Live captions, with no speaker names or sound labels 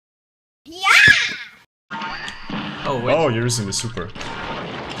Oh, wait. Oh, you're using the super.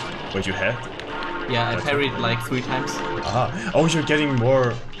 Wait, you had? Yeah, I parried like 3 times. Aha. Oh, you're getting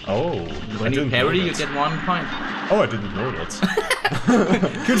more. Oh, when you parry, you get 1 point. Oh, I didn't know that.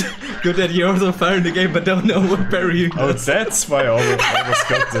 Good that you're also far in the game, but don't know what parry. Oh, that's why I almost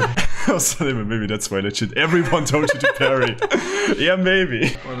got the. Oh, sorry, maybe that's why legit everyone told you to parry. Yeah,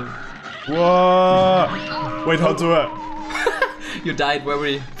 maybe. Whoa! Wait, how do I? You died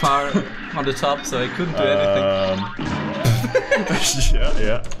very far on the top, so I couldn't do anything.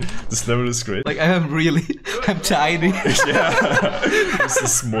 Yeah. This level is great. Like, I'm tiny. Yeah. This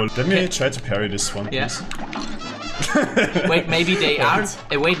is small. Let me try to parry this one, please. Wait, maybe they are.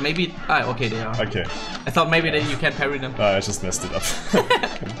 Wait, maybe. Ah, okay, they are. Okay. I thought maybe that you can parry them. I just messed it up.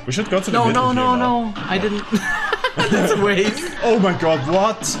 We should go to the middle. No. I didn't. That's a waste. Oh my god,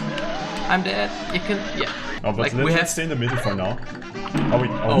 what? I'm dead. You can. Yeah. Oh, but like, let's stay in the middle for now.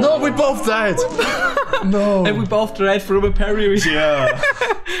 Oh, no, we both died! No! And we both died from a parry. Yeah.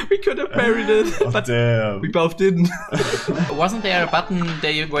 We could have parried it, but damn. we both didn't. Wasn't there a button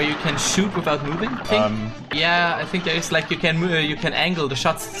where you can shoot without moving? I think? Yeah, I think there is. Like you can angle the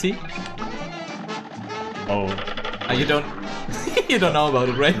shots. See? Oh. You don't. You don't know about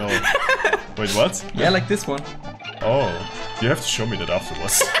it, right? No. Wait, what? Yeah, like this one. Oh. You have to show me that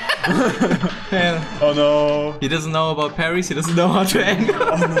afterwards. Yeah. Oh no. He doesn't know about parries, he doesnn't know how to angle.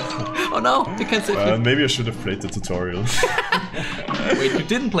 Oh no, you can't say maybe I should have played the tutorial. Wait, you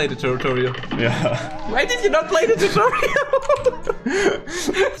didn't play the tutorial? Yeah. Why did you not play the tutorial?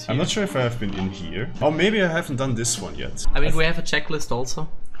 I'm not sure if I have been in here. Oh, maybe I haven't done this one yet. I mean, we have a checklist also.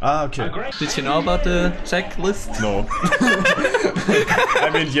 Ah, okay. Did you know about the checklist? No.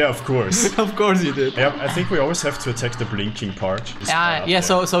 I mean, yeah, of course. Of course you did. Yeah, I think we always have to attack the blinking part. Yeah,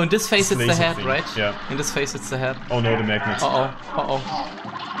 so in this phase it's the head, thing. right? Yeah. In this phase it's the head. Oh no, the magnet.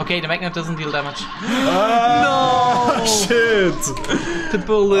 Uh-oh. Okay, the magnet doesn't deal damage. No! Shit! The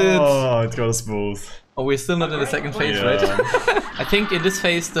bullet! Oh, it got us both. Oh, we're still not in the second phase, right? I think in this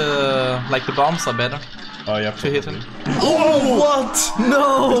phase the bombs are better. Oh yeah, to hit him. Oh, what?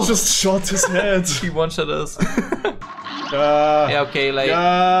 No! He just shot his head. He one-shot us. Yeah, okay, like...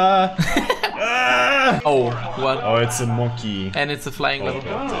 Oh, what? Oh, it's a monkey. And it's a flying level.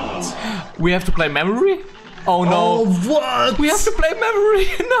 God, we have to play memory? Oh no. Oh, what? We have to play memory,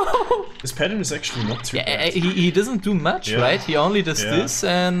 no! His pattern is actually not too bad. He doesn't do much, right? He only does this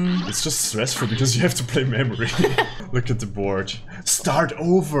and... It's just stressful because you have to play memory. Look at the board. Start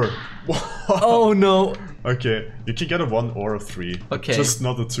over! Oh no! Okay, you can get a 1 or a 3. Okay. Just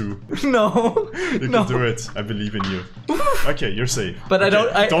not a 2. No! You can do it. I believe in you. Okay, you're safe. But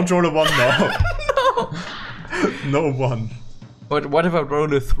okay, don't roll a 1 now. No! No 1. But what if I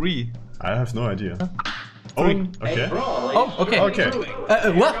roll a 3? I have no idea. Oh, okay. Oh, okay. Okay.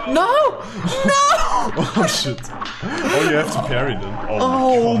 What? No! No! Oh shit. Oh, you have to parry them.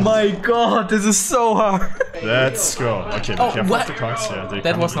 Oh my god, this is so hard. Let's go. Okay, be careful with the cards. Yeah,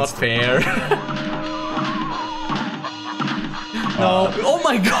 that was not fair. No. Oh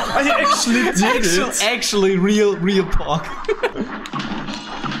my god. I actually did it. Actually, real pog.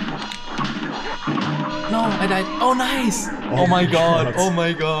 No, I died. Oh, nice. Oh my god. Oh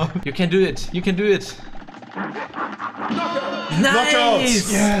my god. You can do it. You can do it. Nice!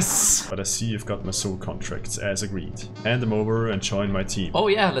 Yes! But I see you've got my soul contracts as agreed. Hand them over and join my team. Oh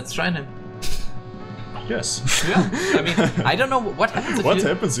yeah, let's try him. Yes. Yeah, I mean, I don't know what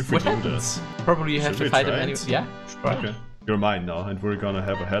happens if we do this? Probably you have to fight him anyway. Yeah? Sure. Okay. You're mine now, and we're gonna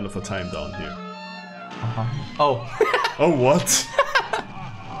have a hell of a time down here. Oh. Oh, what?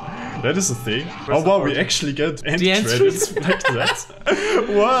 That is a thing. Oh wow, we actually get end credits like that.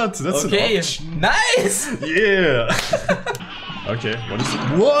 What? That's an option. Nice! Yeah! Okay, what is it?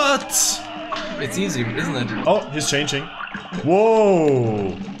 What? It's easy, isn't it? Oh, he's changing.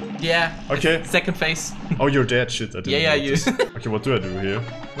 Whoa! Yeah. Okay. Second phase. Oh, you're dead. Shit, I didn't notice. Okay, what do I do here?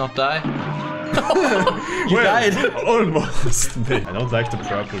 Not die. You died. Almost. I don't like the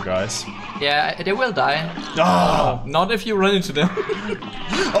purple guys. Yeah, they will die. Ah! Not if you run into them.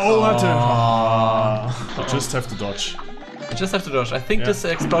 Oh, I just have to dodge. You just have to dodge. I think this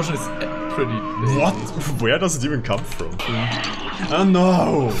explosion is pretty big. What? Where does it even come from? Oh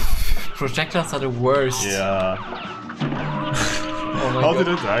no! Projectiles are the worst. Yeah. Oh my How god. did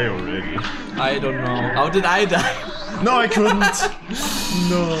I die already? I don't know. How did I die? No, I couldn't!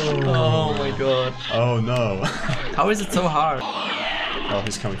 No! Oh my god. Oh no. How is it so hard? Oh,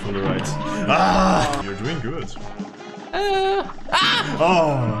 he's coming from the right. Ah! You're doing good.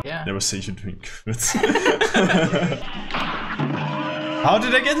 Oh! Yeah. Never say you're doing good. How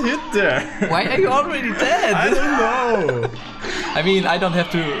did I get hit there? Why are you already dead? I don't know. I mean, I don't have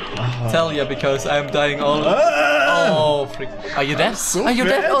to tell you because I'm dying all. Oh, freak. Are you dead? So Are you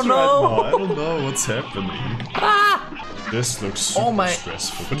dead? bad Oh no! right now. I don't know what's happening. This looks super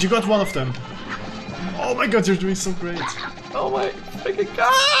stressful. But you got one of them. Oh my god, you're doing so great. Oh my freaking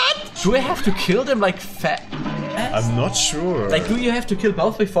god! Do I have to kill them like fat? I'm not sure. Like, do you have to kill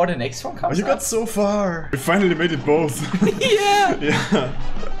both before the next one comes? Oh, you got so far. We finally made it both. Yeah! Yeah.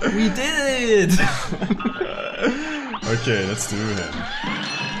 We did it! Okay, let's do him.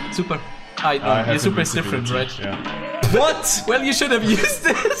 Super. Your super is different, right? Yeah. What? Well, you should have used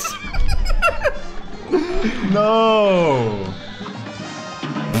it. No!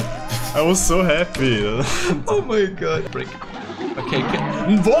 I was so happy. Oh my god. Break. Okay,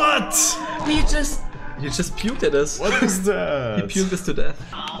 What? He just puked at us. What is that? He puked us to death.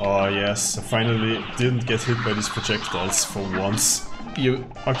 Oh yes, I finally didn't get hit by these projectiles for once. You.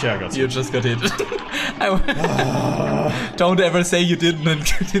 Okay, I got you. You just got hit. Don't ever say you didn't and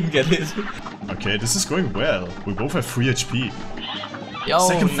didn't get hit. Okay, this is going well. We both have 3 HP. Yo,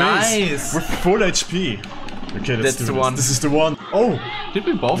 Second nice. phase. We're full HP. Okay, let's do the this. one. This is the one. Oh! Did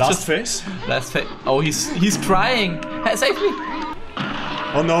we both last phase? Last phase. Oh, he's crying. Hey, save me.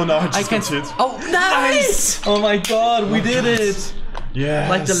 Oh no, no, I just got hit. Oh, nice! Oh my god, we did it. Yes.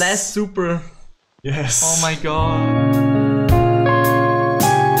 Like the last super. Yes. Oh my god.